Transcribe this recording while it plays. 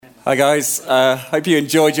Hi guys, hope you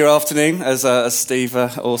enjoyed your afternoon, as Steve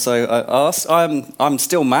also asked. I'm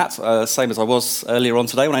still Matt, same as I was earlier on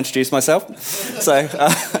today when I introduced myself. So,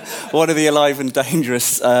 one of the Alive and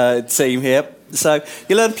Dangerous team here. So,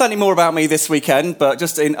 you learned plenty more about me this weekend, but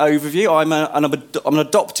just in overview, I'm an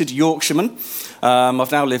adopted Yorkshireman.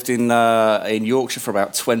 I've now lived in Yorkshire for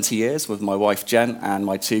about 20 years with my wife Jen and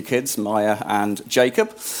my two kids, Maya and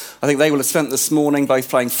Jacob. I think they will have spent this morning both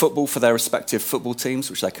playing football for their respective football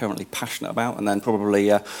teams, which they're currently passionate about, and then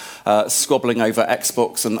probably squabbling over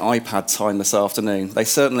Xbox and iPad time this afternoon.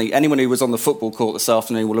 Anyone who was on the football court this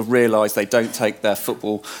afternoon will have realised they don't take their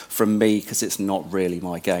football from me because it's not really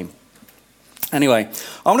my game. Anyway,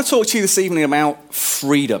 I want to talk to you this evening about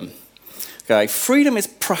freedom. Okay, freedom is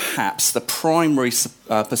perhaps the primary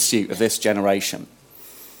pursuit of this generation.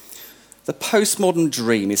 The postmodern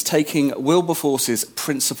dream is taking Wilberforce's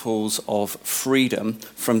principles of freedom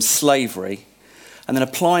from slavery and then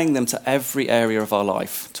applying them to every area of our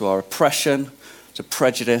life, to our oppression, to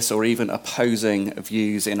prejudice, or even opposing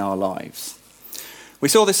views in our lives. We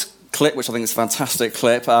saw this clip, which I think is a fantastic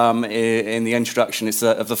clip, in the introduction. It's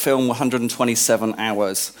of the film 127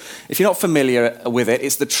 Hours. If you're not familiar with it,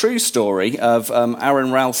 it's the true story of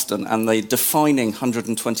Aron Ralston and the defining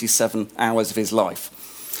 127 hours of his life.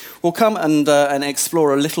 We'll come and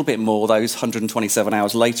explore a little bit more those 127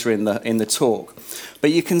 hours later in the talk.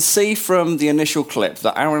 But you can see from the initial clip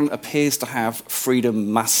that Aron appears to have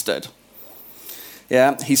freedom mastered.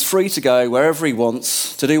 Yeah, he's free to go wherever he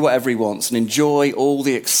wants, to do whatever he wants, and enjoy all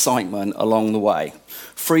the excitement along the way.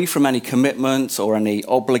 Free from any commitment or any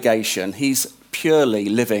obligation. He's purely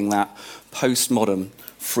living that postmodern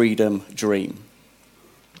freedom dream.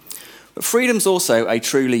 But freedom's also a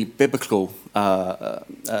truly biblical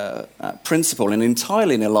principle and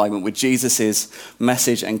entirely in alignment with Jesus'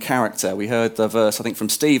 message and character. We heard the verse, I think, from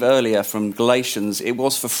Steve earlier from Galatians. It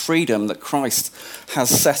was for freedom that Christ has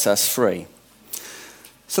set us free.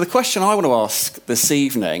 So the question I want to ask this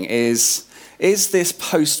evening is this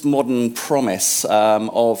postmodern promise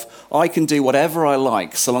of I can do whatever I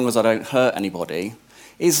like so long as I don't hurt anybody,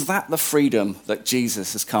 is that the freedom that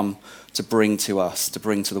Jesus has come to bring to us, to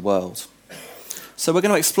bring to the world? So we're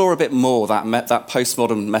going to explore a bit more that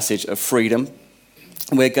postmodern message of freedom.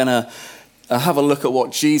 We're going to have a look at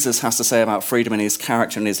what Jesus has to say about freedom in his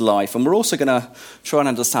character and his life. And we're also going to try and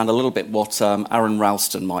understand a little bit what Aron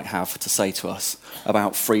Ralston might have to say to us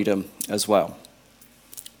about freedom as well.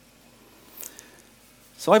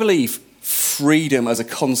 So I believe freedom as a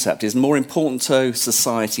concept is more important to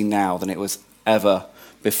society now than it was ever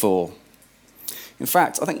before. In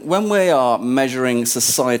fact, I think when we are measuring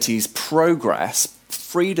society's progress,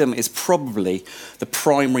 freedom is probably the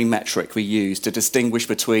primary metric we use to distinguish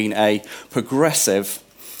between a progressive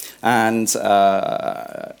and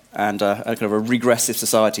a kind of a regressive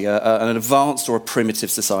society, an advanced or a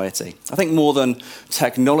primitive society. I think more than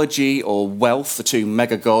technology or wealth, the two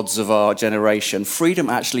mega gods of our generation, freedom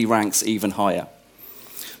actually ranks even higher.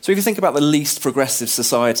 So if you think about the least progressive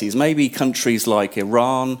societies, maybe countries like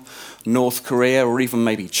Iran, North Korea, or even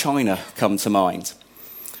maybe China come to mind.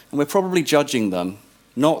 And we're probably judging them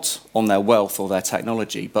not on their wealth or their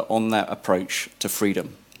technology, but on their approach to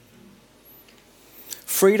freedom.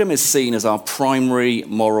 Freedom is seen as our primary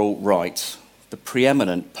moral right, the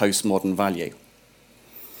preeminent postmodern value.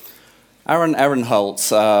 Aaron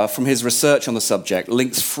Ehrenholtz, from his research on the subject,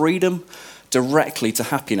 links freedom directly to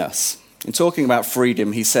happiness. In talking about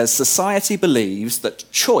freedom, he says, society believes that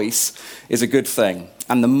choice is a good thing,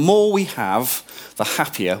 and the more we have, the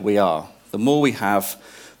happier we are. The more we have,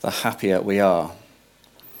 the happier we are.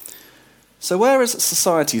 So where has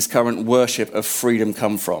society's current worship of freedom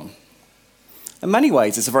come from? In many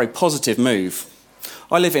ways, it's a very positive move.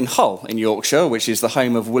 I live in Hull in Yorkshire, which is the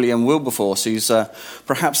home of William Wilberforce, who's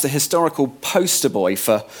perhaps the historical poster boy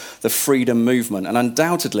for the freedom movement and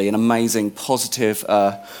undoubtedly an amazing positive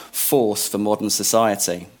force for modern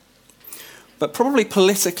society. But probably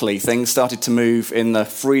politically, things started to move in the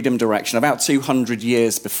freedom direction about 200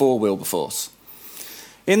 years before Wilberforce.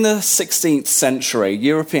 In the 16th century,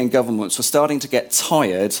 European governments were starting to get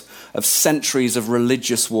tired of centuries of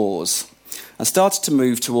religious wars and started to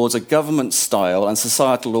move towards a government style and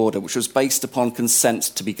societal order which was based upon consent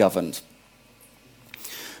to be governed.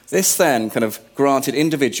 This then kind of granted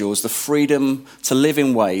individuals the freedom to live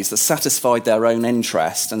in ways that satisfied their own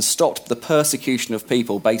interest and stopped the persecution of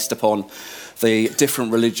people based upon the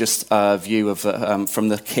different religious view from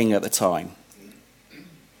the king at the time.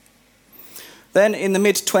 Then in the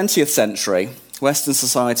mid-20th century, Western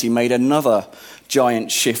society made another giant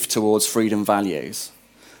shift towards freedom values.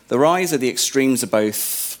 The rise of the extremes of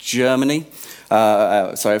both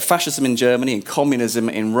fascism in Germany and communism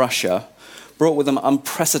in Russia brought with them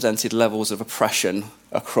unprecedented levels of oppression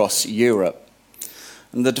across Europe.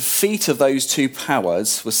 And the defeat of those two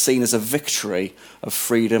powers was seen as a victory of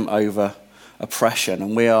freedom over oppression.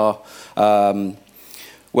 And we are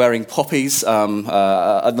wearing poppies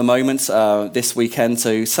at the moment this weekend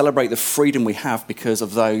to celebrate the freedom we have because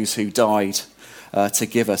of those who died to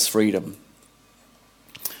give us freedom.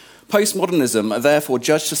 Postmodernism therefore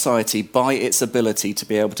judged society by its ability to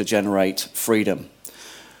be able to generate freedom.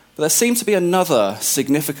 But there seemed to be another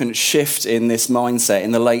significant shift in this mindset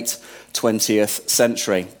in the late 20th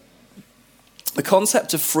century. The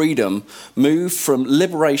concept of freedom moved from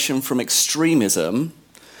liberation from extremism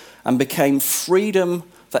and became freedom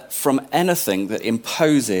from anything that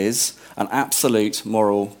imposes an absolute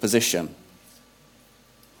moral position.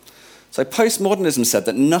 So postmodernism said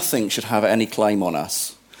that nothing should have any claim on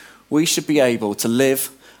us. We should be able to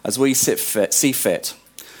live as we see fit,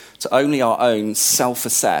 to only our own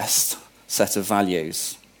self-assessed set of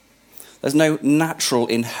values. There's no natural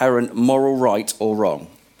inherent moral right or wrong.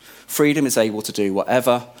 Freedom is able to do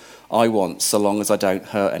whatever I want so long as I don't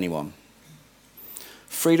hurt anyone.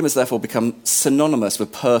 Freedom has therefore become synonymous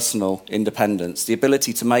with personal independence, the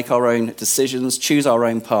ability to make our own decisions, choose our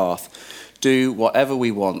own path, do whatever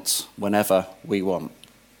we want, whenever we want.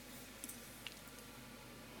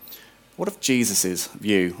 What of Jesus'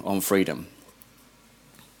 view on freedom?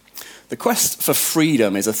 The quest for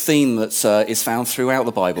freedom is a theme that is found throughout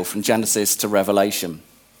the Bible, from Genesis to Revelation.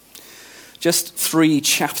 Just 3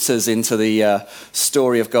 chapters into the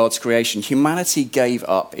story of God's creation, humanity gave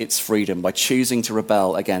up its freedom by choosing to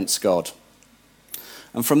rebel against God.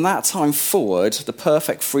 And from that time forward, the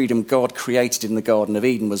perfect freedom God created in the Garden of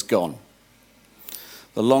Eden was gone.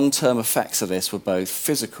 The long-term effects of this were both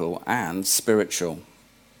physical and spiritual.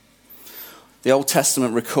 The Old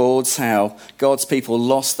Testament records how God's people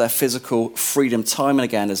lost their physical freedom time and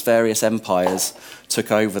again as various empires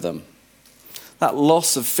took over them. That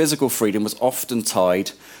loss of physical freedom was often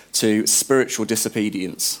tied to spiritual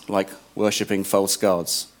disobedience, like worshipping false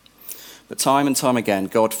gods. But time and time again,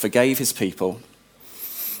 God forgave his people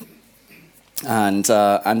and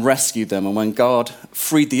rescued them. And when God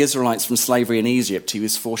freed the Israelites from slavery in Egypt, he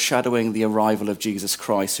was foreshadowing the arrival of Jesus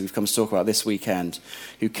Christ, who we've come to talk about this weekend,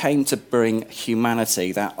 who came to bring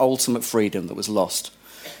humanity that ultimate freedom that was lost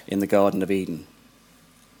in the Garden of Eden.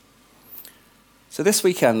 So this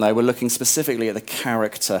weekend, though, we're looking specifically at the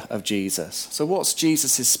character of Jesus. So what's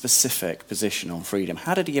Jesus' specific position on freedom?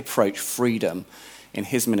 How did he approach freedom in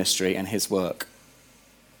his ministry and his work?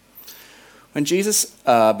 When Jesus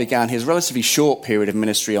began his relatively short period of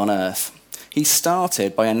ministry on earth, he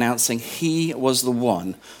started by announcing he was the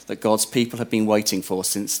one that God's people had been waiting for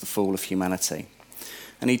since the fall of humanity.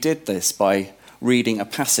 And he did this by reading a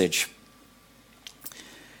passage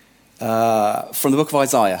from the book of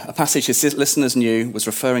Isaiah, a passage his listeners knew was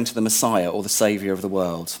referring to the Messiah or the Saviour of the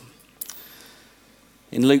world.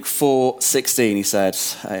 In Luke 4:16,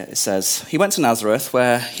 it says, "He went to Nazareth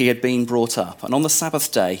where he had been brought up, and on the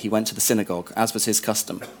Sabbath day he went to the synagogue, as was his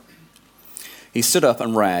custom. He stood up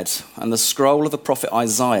and read, and the scroll of the prophet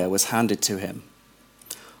Isaiah was handed to him.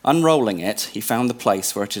 Unrolling it, he found the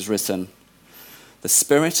place where it is written, 'The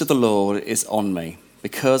Spirit of the Lord is on me,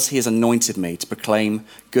 because he has anointed me to proclaim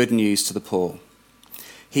good news to the poor.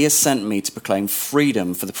 He has sent me to proclaim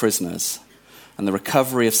freedom for the prisoners and the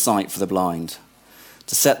recovery of sight for the blind,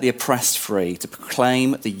 to set the oppressed free, to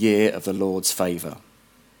proclaim the year of the Lord's favour.'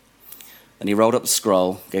 Then he rolled up the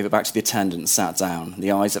scroll, gave it back to the attendant, and sat down.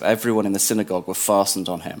 The eyes of everyone in the synagogue were fastened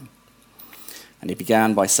on him. And he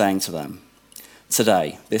began by saying to them,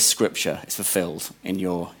 'Today, this scripture is fulfilled in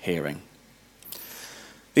your hearing.'"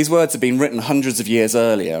 These words had been written hundreds of years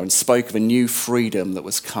earlier and spoke of a new freedom that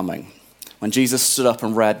was coming. When Jesus stood up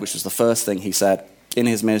and read, which was the first thing he said in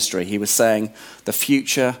his ministry, he was saying the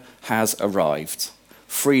future has arrived.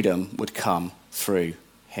 Freedom would come through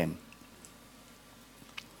him.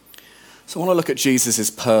 So I want to look at Jesus'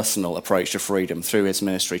 personal approach to freedom through his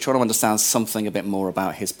ministry, trying to understand something a bit more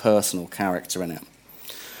about his personal character in it.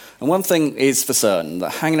 And one thing is for certain,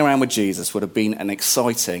 that hanging around with Jesus would have been an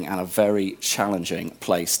exciting and a very challenging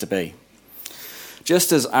place to be.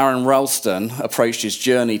 Just as Aaron Ralston approached his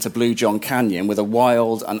journey to Blue John Canyon with a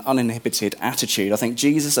wild and uninhibited attitude, I think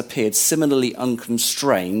Jesus appeared similarly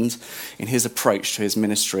unconstrained in his approach to his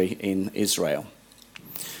ministry in Israel.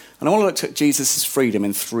 And I want to look at Jesus' freedom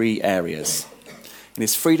in 3 areas. In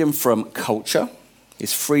his freedom from culture,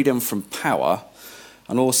 his freedom from power,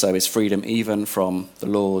 and also his freedom even from the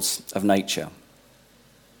laws of nature.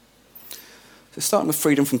 So starting with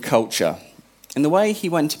freedom from culture. In the way he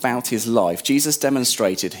went about his life, Jesus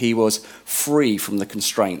demonstrated he was free from the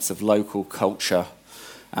constraints of local culture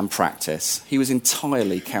and practice. He was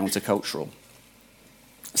entirely countercultural.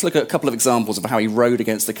 Let's look at a couple of examples of how he rode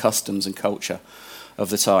against the customs and culture of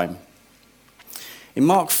the time. In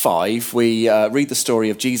Mark 5, we read the story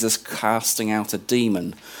of Jesus casting out a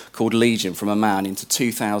demon called Legion from a man into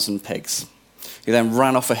 2,000 pigs, who then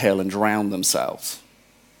ran off a hill and drowned themselves.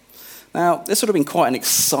 Now, this would have been quite an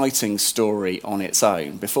exciting story on its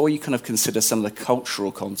own, before you kind of consider some of the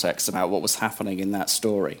cultural context about what was happening in that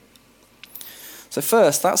story. So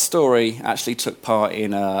first, that story actually took part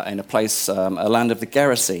in a place, a land of the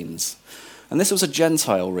Gerasenes. And this was a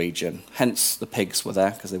Gentile region, hence the pigs were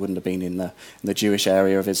there, because they wouldn't have been in the Jewish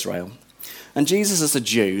area of Israel. And Jesus, as a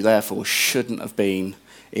Jew, therefore, shouldn't have been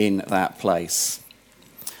in that place.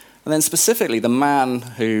 And then specifically, the man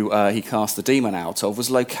who he cast the demon out of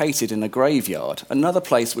was located in a graveyard, another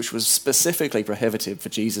place which was specifically prohibited for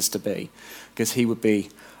Jesus to be, because he would be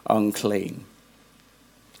unclean.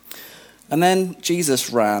 And then Jesus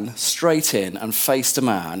ran straight in and faced a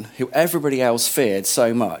man who everybody else feared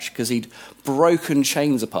so much, because he'd broken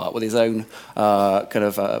chains apart with his own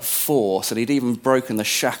force, and he'd even broken the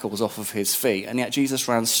shackles off of his feet. And yet Jesus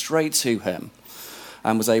ran straight to him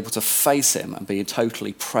and was able to face him and be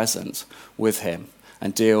totally present with him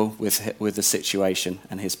and deal with the situation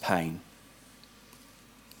and his pain.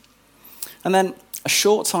 And then a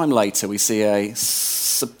short time later, we see a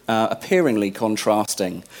appearingly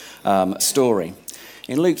contrasting story.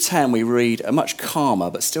 In Luke 10, we read a much calmer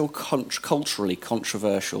but still culturally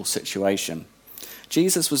controversial situation.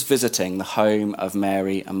 Jesus was visiting the home of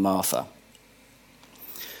Mary and Martha.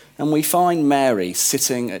 And we find Mary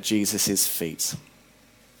sitting at Jesus' feet.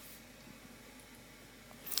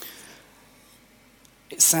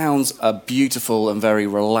 It sounds a beautiful and very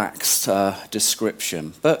relaxed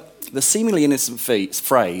description, but the seemingly innocent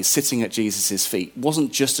phrase, sitting at Jesus' feet,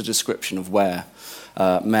 wasn't just a description of where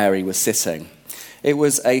Mary was sitting. It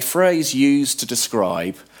was a phrase used to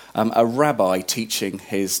describe a rabbi teaching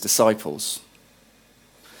his disciples.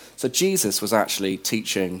 So Jesus was actually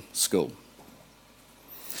teaching school.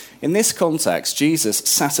 In this context, Jesus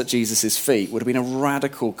sat at Jesus' feet would have been a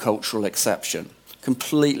radical cultural exception,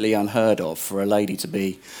 completely unheard of for a lady to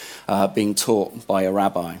be being taught by a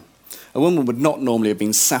rabbi. A woman would not normally have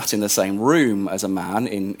been sat in the same room as a man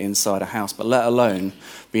inside a house, but let alone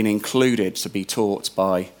being included to be taught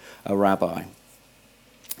by a rabbi.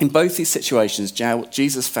 In both these situations,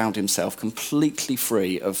 Jesus found himself completely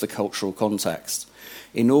free of the cultural context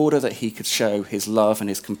in order that he could show his love and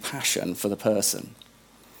his compassion for the person.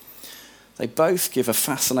 They both give a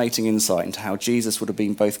fascinating insight into how Jesus would have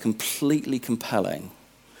been both completely compelling,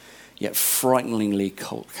 yet frighteningly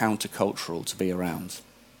countercultural to be around.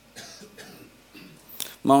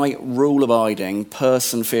 My rule-abiding,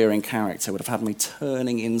 person-fearing character would have had me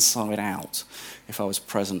turning inside out if I was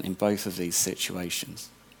present in both of these situations.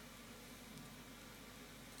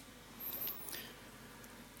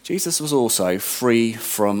 Jesus was also free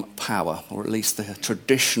from power, or at least the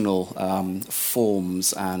traditional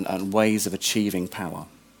forms and ways of achieving power.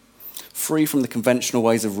 Free from the conventional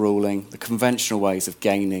ways of ruling, the conventional ways of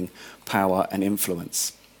gaining power and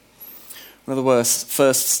influence. One of the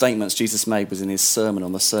first statements Jesus made was in his sermon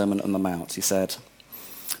on the Sermon on the Mount. He said,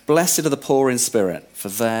 "Blessed are the poor in spirit, for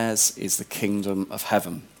theirs is the kingdom of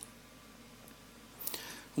heaven."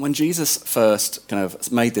 When Jesus first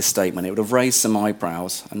made this statement, it would have raised some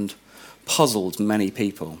eyebrows and puzzled many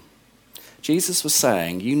people. Jesus was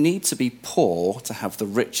saying, you need to be poor to have the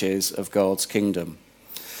riches of God's kingdom.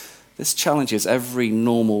 This challenges every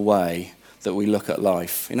normal way that we look at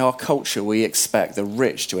life. In our culture, we expect the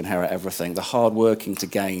rich to inherit everything, the hardworking to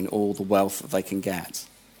gain all the wealth that they can get.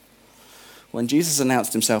 When Jesus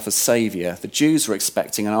announced himself as Saviour, the Jews were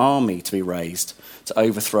expecting an army to be raised to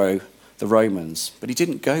overthrow the Romans, but he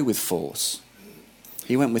didn't go with force.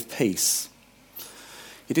 He went with peace.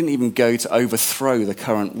 He didn't even go to overthrow the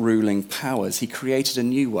current ruling powers. He created a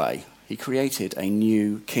new way. He created a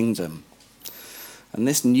new kingdom. And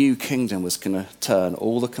this new kingdom was going to turn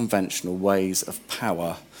all the conventional ways of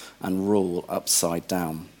power and rule upside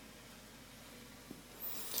down.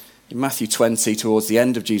 In Matthew 20, towards the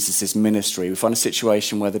end of Jesus' ministry, we find a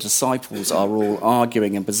situation where the disciples are all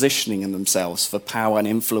arguing and positioning themselves for power and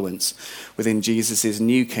influence within Jesus'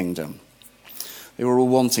 new kingdom. They were all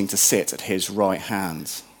wanting to sit at his right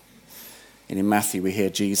hand. And in Matthew, we hear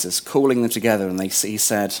Jesus calling them together, and he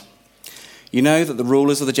said, "You know that the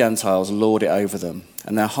rulers of the Gentiles lord it over them,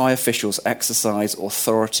 and their high officials exercise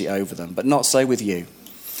authority over them, but not so with you.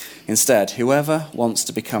 Instead, whoever wants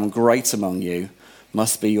to become great among you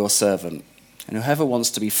must be your servant, And whoever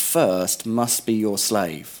wants to be first must be your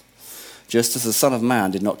slave, just as the Son of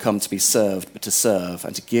Man did not come to be served, but to serve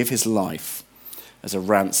and to give his life as a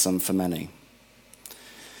ransom for many.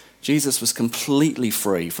 Jesus was completely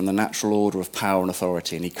free from the natural order of power and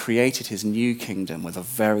authority, and he created his new kingdom with a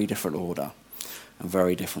very different order and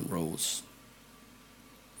very different rules.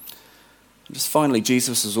 And just finally,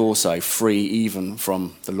 Jesus was also free even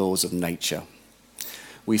from the laws of nature.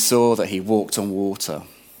 We saw that he walked on water.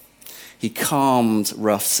 He calmed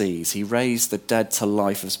rough seas. He raised the dead to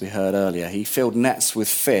life, as we heard earlier. He filled nets with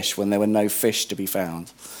fish when there were no fish to be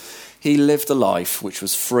found. He lived a life which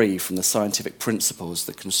was free from the scientific principles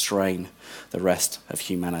that constrain the rest of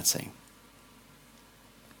humanity.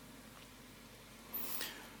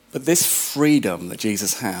 But this freedom that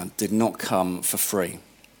Jesus had did not come for free.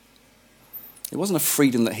 It wasn't a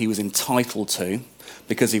freedom that he was entitled to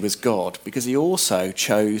because he was God, because he also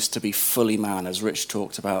chose to be fully man, as Rich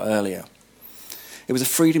talked about earlier. It was a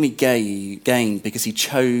freedom he gained because he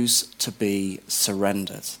chose to be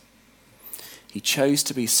surrendered. He chose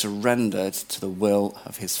to be surrendered to the will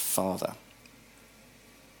of his Father.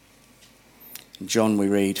 In John we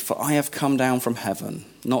read, "For I have come down from heaven,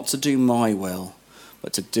 not to do my will,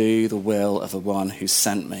 but to do the will of the one who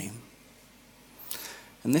sent me."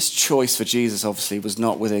 And this choice for Jesus obviously was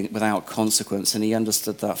not without consequence, and he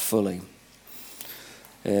understood that fully.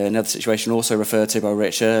 Another situation also referred to by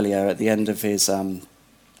Rich earlier, at the end of his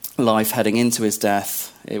life, heading into his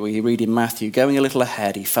death, we read in Matthew, going a little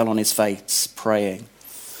ahead, he fell on his face, praying,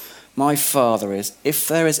 "My Father, if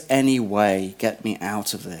there is any way, get me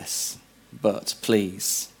out of this. But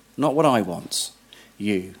please, not what I want,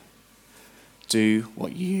 you. Do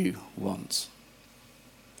what you want."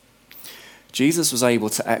 Jesus was able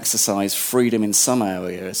to exercise freedom in some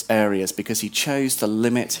areas because he chose to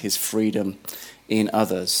limit his freedom in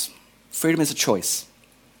others. Freedom is a choice.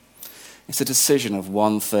 It's a decision of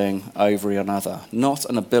one thing over another, not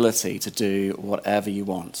an ability to do whatever you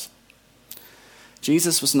want.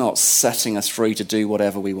 Jesus was not setting us free to do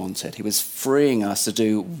whatever we wanted. He was freeing us to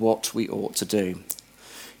do what we ought to do.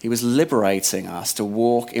 He was liberating us to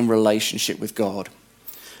walk in relationship with God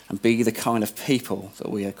and be the kind of people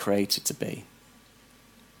that we are created to be.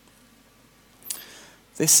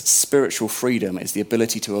 This spiritual freedom is the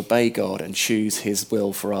ability to obey God and choose his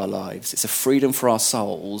will for our lives. It's a freedom for our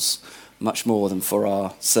souls much more than for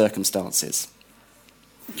our circumstances.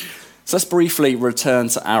 So let's briefly return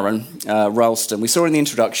to Aaron Ralston. We saw in the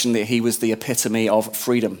introduction that he was the epitome of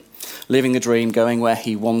freedom, living the dream, going where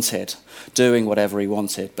he wanted, doing whatever he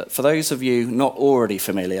wanted. But for those of you not already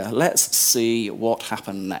familiar, let's see what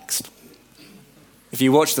happened next. If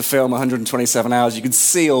you watch the film 127 Hours, you can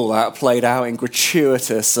see all that played out in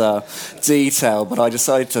gratuitous detail, but I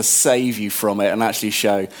decided to save you from it and actually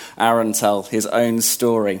show Aaron tell his own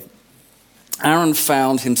story. Aaron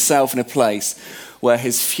found himself in a place where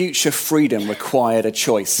his future freedom required a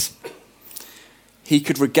choice. He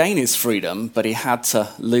could regain his freedom, but he had to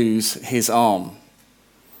lose his arm.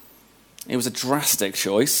 It was a drastic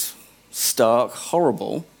choice, stark,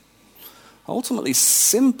 horrible, ultimately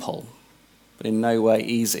simple, but in no way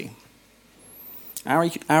easy.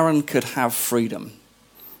 Aaron could have freedom,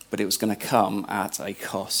 but it was going to come at a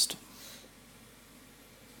cost.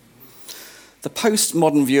 The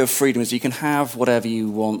postmodern view of freedom is you can have whatever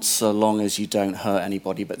you want so long as you don't hurt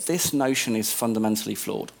anybody, but this notion is fundamentally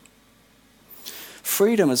flawed.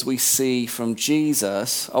 Freedom, as we see from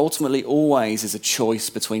Jesus, ultimately always is a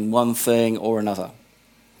choice between one thing or another.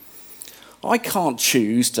 I can't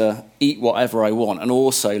choose to eat whatever I want and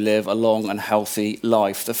also live a long and healthy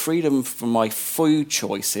life. The freedom from my food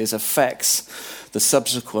choices affects the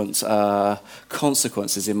subsequent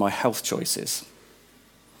consequences in my health choices.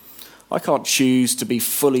 I can't choose to be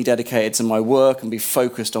fully dedicated to my work and be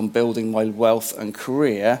focused on building my wealth and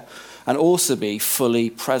career and also be fully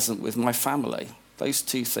present with my family. Those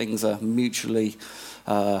two things are mutually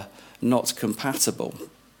not compatible,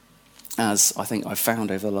 as I think I've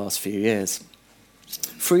found over the last few years.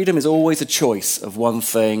 Freedom is always a choice of one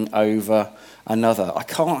thing over another. I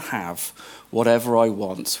can't have whatever I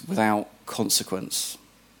want without consequence.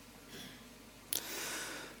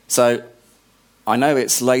 So, I know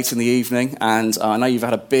it's late in the evening, and I know you've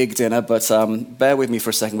had a big dinner, but bear with me for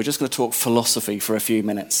a second. We're just going to talk philosophy for a few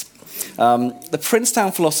minutes. The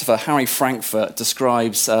Princetown philosopher Harry Frankfurt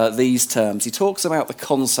describes these terms. He talks about the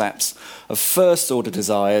concepts of first-order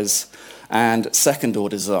desires and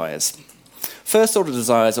second-order desires. First-order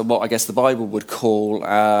desires are what I guess the Bible would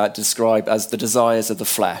describe as the desires of the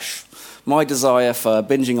flesh. My desire for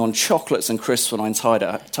binging on chocolates and crisps when I'm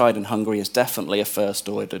tired and hungry is definitely a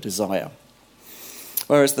first-order desire.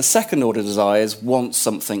 Whereas the second-order desires want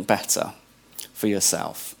something better. for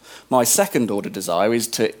yourself. My second order desire is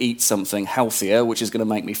to eat something healthier, which is going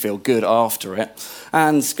to make me feel good after it,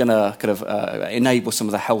 and it's going to kind of enable some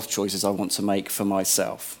of the health choices I want to make for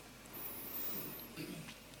myself.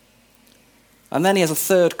 And then he has a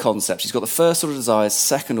third concept. He's got the first order desires,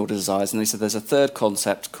 second order desires, and he said there's a third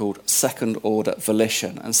concept called second order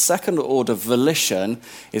volition. And second order volition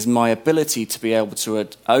is my ability to be able to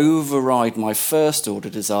override my first order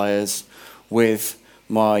desires with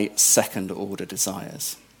my second order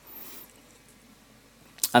desires.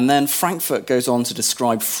 And then Frankfurt goes on to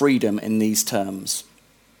describe freedom in these terms.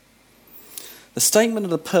 The statement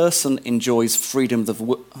that a person enjoys freedom of the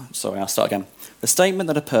will... The statement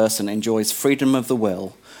that a person enjoys freedom of the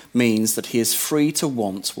will means that he is free to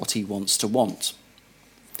want what he wants to want.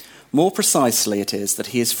 More precisely, it is that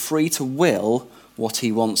he is free to will what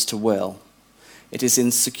he wants to will. It is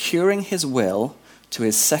in securing his will to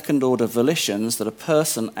his second-order volitions that a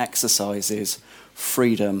person exercises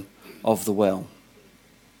freedom of the will.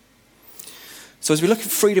 So as we look at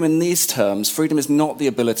freedom in these terms, freedom is not the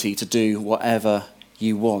ability to do whatever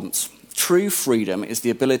you want. True freedom is the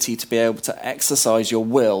ability to be able to exercise your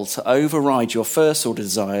will, to override your first-order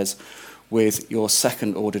desires with your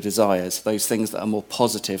second-order desires, those things that are more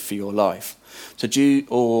positive for your life.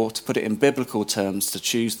 Or to put it in biblical terms, to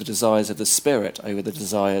choose the desires of the Spirit over the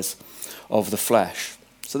desires of the flesh.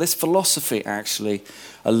 So this philosophy actually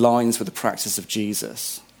aligns with the practice of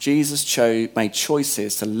Jesus. Jesus made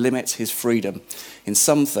choices to limit his freedom in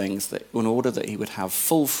some things in order that he would have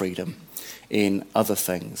full freedom in other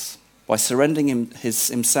things. By surrendering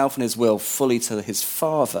himself and his will fully to his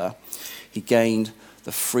Father, he gained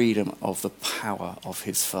the freedom of the power of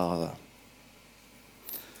his Father.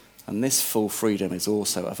 And this full freedom is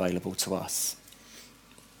also available to us.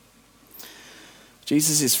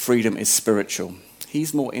 Jesus' freedom is spiritual.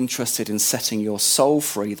 He's more interested in setting your soul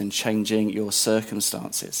free than changing your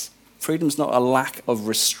circumstances. Freedom is not a lack of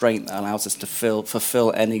restraint that allows us to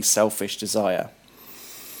fulfill any selfish desire.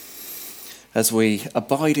 As we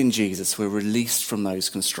abide in Jesus, we're released from those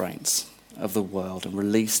constraints of the world and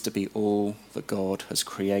released to be all that God has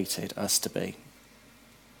created us to be.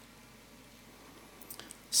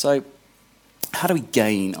 So, how do we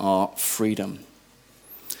gain our freedom?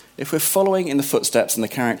 If we're following in the footsteps and the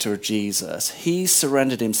character of Jesus, he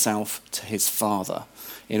surrendered himself to his Father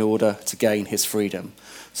in order to gain his freedom.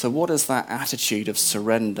 So what does that attitude of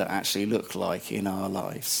surrender actually look like in our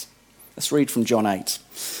lives? Let's read from John 8.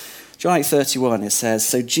 John 8:31, it says,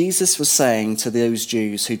 "So Jesus was saying to those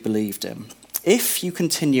Jews who believed him, 'If you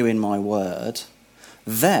continue in my word,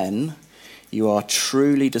 then you are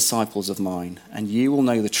truly disciples of mine, and you will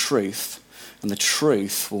know the truth, and the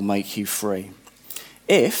truth will make you free.'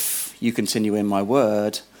 If you continue in my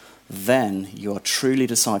word, then you are truly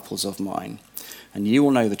disciples of mine, and you will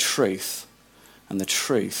know the truth, and the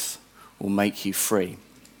truth will make you free."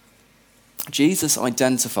 Jesus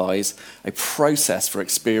identifies a process for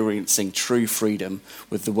experiencing true freedom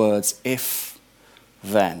with the words, "if,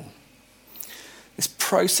 then." This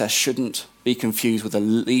process shouldn't be confused with a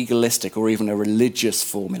legalistic or even a religious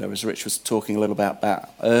formula, as Rich was talking a little about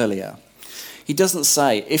that earlier. He doesn't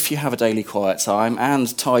say, if you have a daily quiet time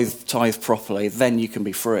and tithe properly, then you can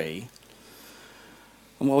be free.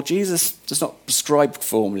 And while Jesus does not prescribe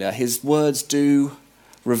formula, his words do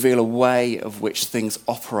reveal a way of which things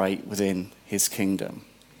operate within his kingdom.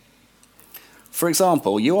 For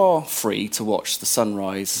example, you are free to watch the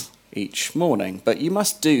sunrise each morning, but you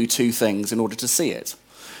must do two things in order to see it.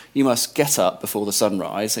 You must get up before the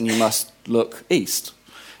sunrise and you must look east.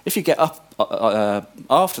 If you get up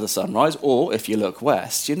after the sunrise, or if you look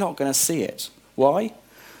west, you're not going to see it. Why?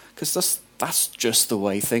 Because that's just the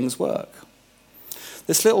way things work.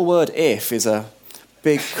 This little word "if" is a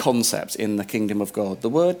big concept in the kingdom of God. The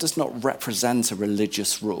word does not represent a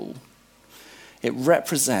religious rule. It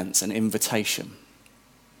represents an invitation.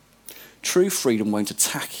 True freedom won't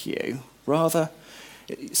attack you. Rather,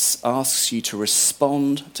 it asks you to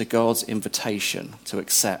respond to God's invitation to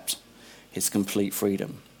accept his complete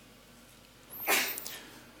freedom.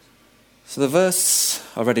 So the verse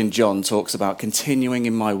I read in John talks about continuing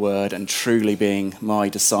in my word and truly being my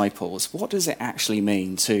disciples. What does it actually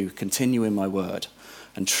mean to continue in my word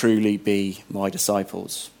and truly be my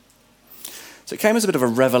disciples? So it came as a bit of a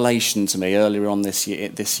revelation to me earlier on this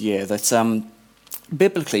year that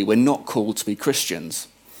biblically we're not called to be Christians,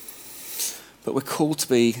 but we're called to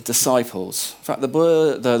be disciples. In fact,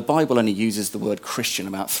 the Bible only uses the word Christian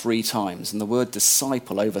about 3 times and the word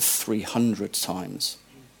disciple over 300 times.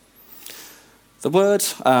 The word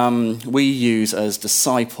we use as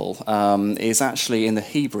disciple is actually in the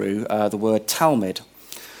Hebrew the word talmid,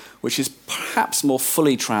 which is perhaps more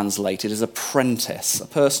fully translated as apprentice, a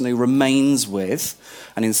person who remains with,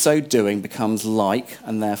 and in so doing becomes like,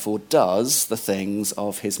 and therefore does, the things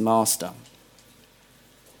of his master.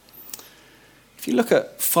 If you look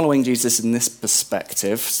at following Jesus in this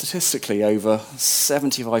perspective, statistically over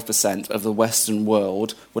 75% of the Western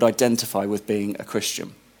world would identify with being a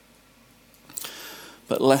Christian.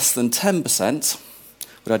 But less than 10%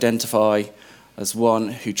 would identify as one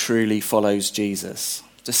who truly follows Jesus,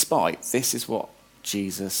 despite this is what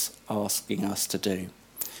Jesus is asking us to do.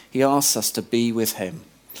 He asks us to be with him,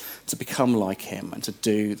 to become like him, and to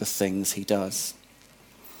do the things he does.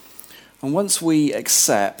 And once we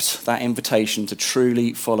accept that invitation to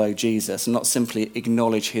truly follow Jesus and not simply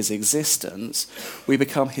acknowledge his existence, we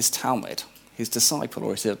become his talmid, his disciple,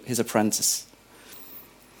 or his apprentice.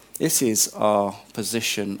 This is our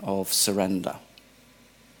position of surrender.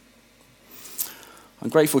 I'm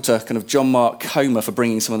grateful to kind of John Mark Comer for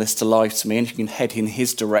bringing some of this to life to me, and you can head in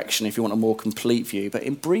his direction if you want a more complete view. But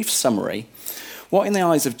in brief summary, what in the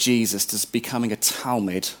eyes of Jesus does becoming a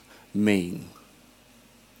talmid mean?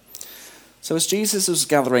 So as Jesus was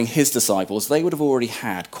gathering his disciples, they would have already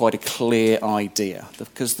had quite a clear idea,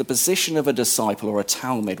 because the position of a disciple or a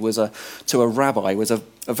talmid to a rabbi was a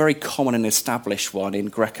very common and established one in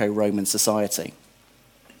Greco-Roman society.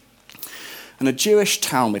 And a Jewish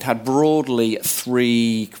talmid had broadly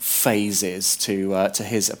three phases to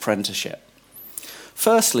his apprenticeship.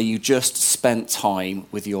 Firstly, you just spent time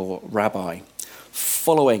with your rabbi,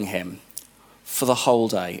 following him for the whole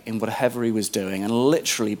day in whatever he was doing and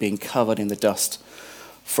literally being covered in the dust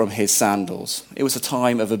from his sandals. It was a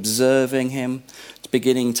time of observing him,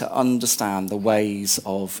 beginning to understand the ways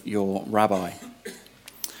of your rabbi.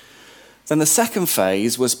 Then the second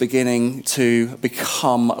phase was beginning to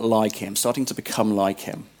become like him, starting to become like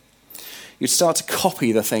him. You'd start to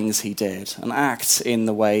copy the things he did and act in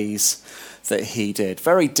the ways that he did.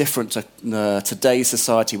 Very different to today's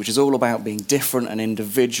society, which is all about being different and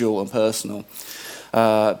individual and personal.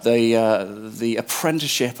 The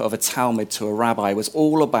apprenticeship of a talmid to a rabbi was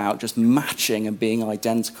all about just matching and being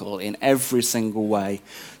identical in every single way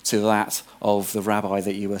to that of the rabbi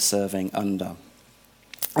that you were serving under.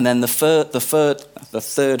 And then the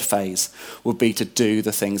third phase would be to do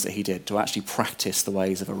the things that he did, to actually practice the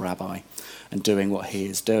ways of a rabbi and doing what he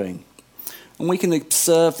is doing. And we can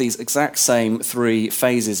observe these exact same three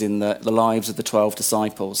phases in the lives of the 12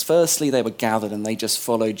 disciples. Firstly, they were gathered and they just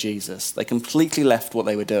followed Jesus. They completely left what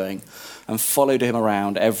they were doing and followed him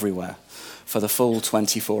around everywhere for the full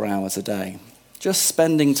 24 hours a day. Just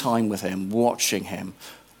spending time with him, watching him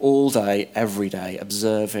all day, every day,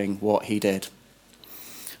 observing what he did.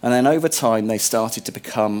 And then over time, they started to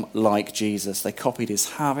become like Jesus. They copied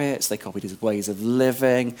his habits, they copied his ways of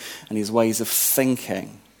living and his ways of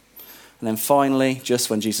thinking. And then finally, just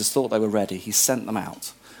when Jesus thought they were ready, he sent them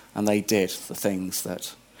out, and they did the things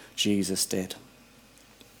that Jesus did.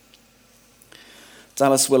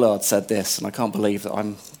 Dallas Willard said this, and I can't believe that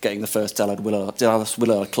I'm getting the first Dallas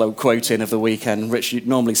Willard quote in of the weekend. Rich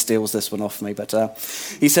normally steals this one off me, but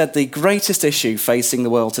he said, "The greatest issue facing the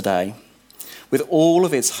world today, with all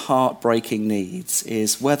of its heartbreaking needs,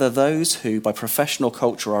 is whether those who, by professional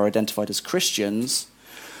culture, are identified as Christians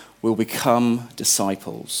will become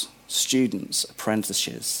disciples, students,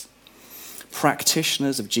 apprentices,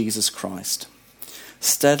 practitioners of Jesus Christ,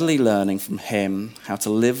 steadily learning from him how to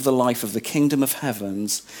live the life of the kingdom of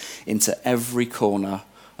heavens into every corner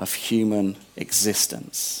of human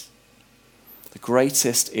existence." The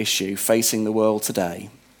greatest issue facing the world today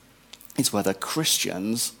is whether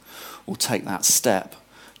Christians will take that step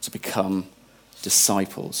to become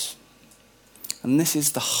disciples. And this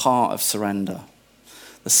is the heart of surrender.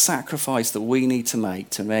 The sacrifice that we need to make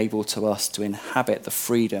to enable to us to inhabit the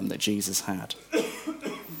freedom that Jesus had.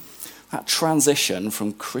 That transition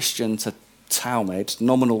from Christian to talmid,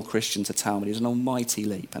 nominal Christian to talmid, is an almighty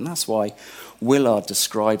leap. And that's why Willard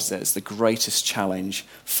describes it as the greatest challenge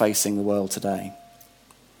facing the world today.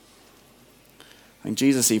 And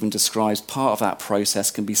Jesus even describes part of that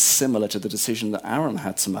process can be similar to the decision that Aaron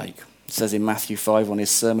had to make. It says in Matthew 5 on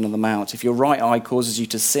his Sermon on the Mount, if your right eye causes you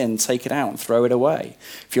to sin, take it out and throw it away.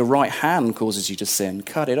 If your right hand causes you to sin,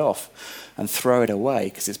 cut it off and throw it away,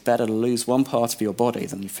 because it's better to lose one part of your body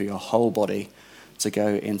than for your whole body to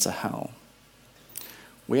go into hell.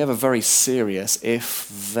 We have a very serious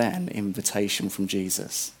if-then invitation from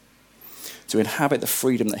Jesus to inhabit the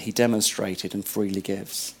freedom that he demonstrated and freely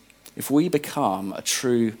gives. If we become a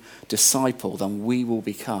true disciple, then we will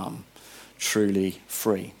become truly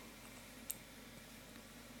free.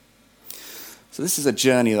 So So this is a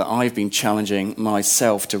journey that I've been challenging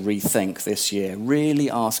myself to rethink this year, really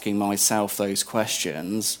asking myself those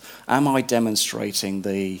questions. Am I demonstrating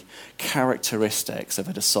the characteristics of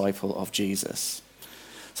a disciple of Jesus?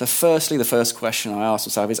 So firstly, the first question I ask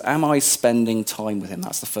myself is, am I spending time with him?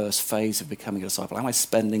 That's the first phase of becoming a disciple. Am I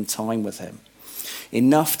spending time with him?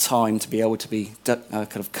 Enough time to be able to be kind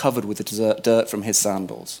of covered with the dirt from his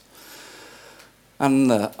sandals? And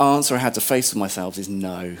the answer I had to face with myself is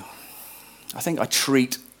no. I think I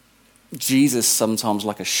treat Jesus sometimes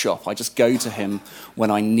like a shop. I just go to him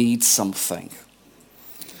when I need something,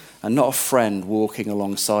 and not a friend walking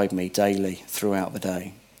alongside me daily throughout the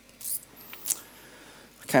day.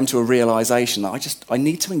 I came to a realization that I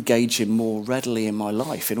need to engage him more readily in my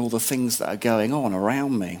life, in all the things that are going on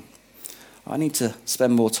around me. I need to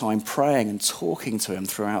spend more time praying and talking to him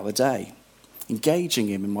throughout the day, engaging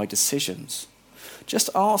him in my decisions.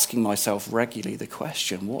 Just asking myself regularly the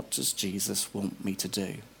question, what does Jesus want me to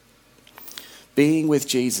do? Being with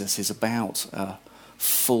Jesus is about a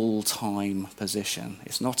full-time position.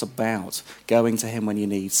 It's not about going to him when you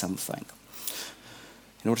need something.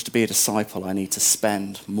 In order to be a disciple, I need to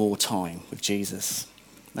spend more time with Jesus.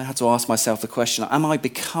 I had to ask myself the question, am I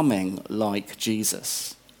becoming like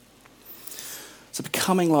Jesus? So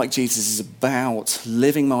becoming like Jesus is about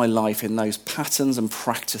living my life in those patterns and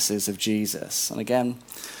practices of Jesus. And again,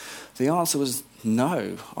 the answer was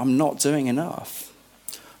no, I'm not doing enough.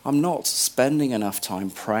 I'm not spending enough time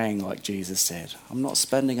praying like Jesus did. I'm not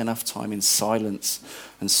spending enough time in silence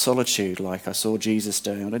and solitude like I saw Jesus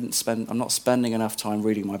doing. I'm not spending enough time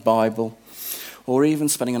reading my Bible, or even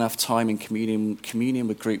spending enough time in communion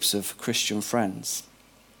with groups of Christian friends.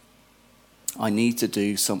 I need to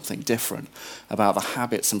do something different about the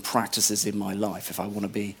habits and practices in my life if I want to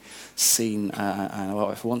be seen and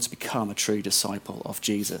if I want to become a true disciple of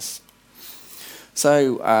Jesus.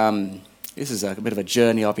 So this is a bit of a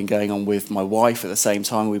journey I've been going on with my wife at the same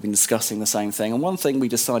time. We've been discussing the same thing. And one thing we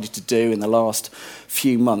decided to do in the last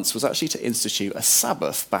few months was actually to institute a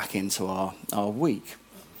Sabbath back into our week.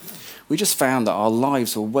 We just found that our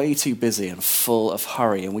lives were way too busy and full of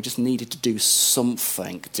hurry, and we just needed to do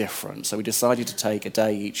something different. So we decided to take a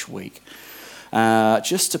day each week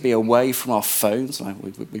just to be away from our phones.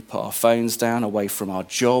 We put our phones down, away from our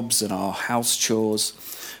jobs and our house chores,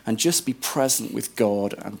 and just be present with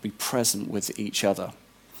God and be present with each other.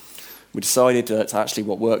 We decided that actually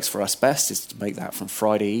what works for us best is to make that from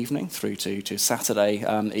Friday evening through to Saturday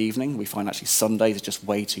evening. We find actually Sundays are just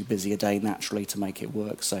way too busy a day naturally to make it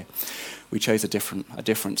work. So we chose a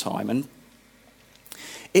different time. And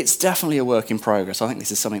it's definitely a work in progress. I think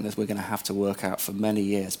this is something that we're going to have to work out for many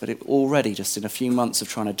years. But already, just in a few months of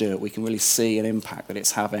trying to do it, we can really see an impact that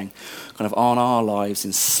it's having kind of on our lives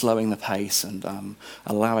in slowing the pace and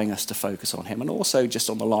allowing us to focus on him. And also just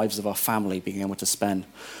on the lives of our family, being able to spend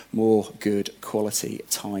more good quality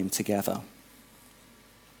time together.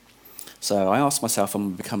 So I asked myself,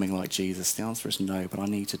 am I becoming like Jesus? The answer is no, but I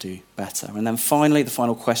need to do better. And then finally, the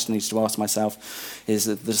final question I need to ask myself is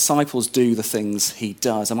that the disciples do the things he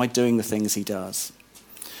does. Am I doing the things he does?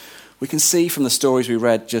 We can see from the stories we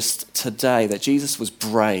read just today that Jesus was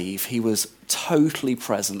brave. He was totally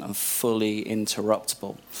present and fully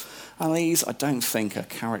interruptible. And these, I don't think, are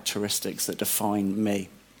characteristics that define me.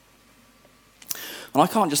 And I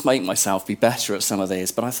can't just make myself be better at some of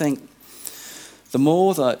these, but I think the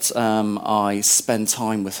more that I spend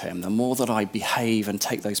time with him, the more that I behave and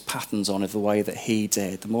take those patterns on of the way that he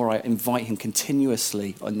did, the more I invite him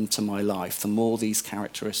continuously into my life, the more these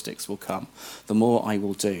characteristics will come, the more I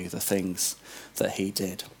will do the things that he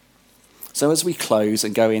did. So as we close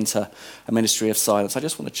and go into a ministry of silence, I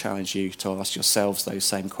just want to challenge you to ask yourselves those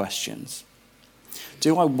same questions.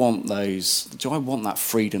 Do I want that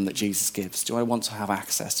freedom that Jesus gives? Do I want to have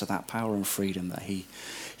access to that power and freedom that he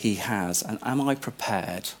has? And am I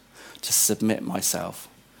prepared to submit myself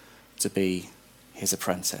to be his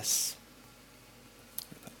apprentice?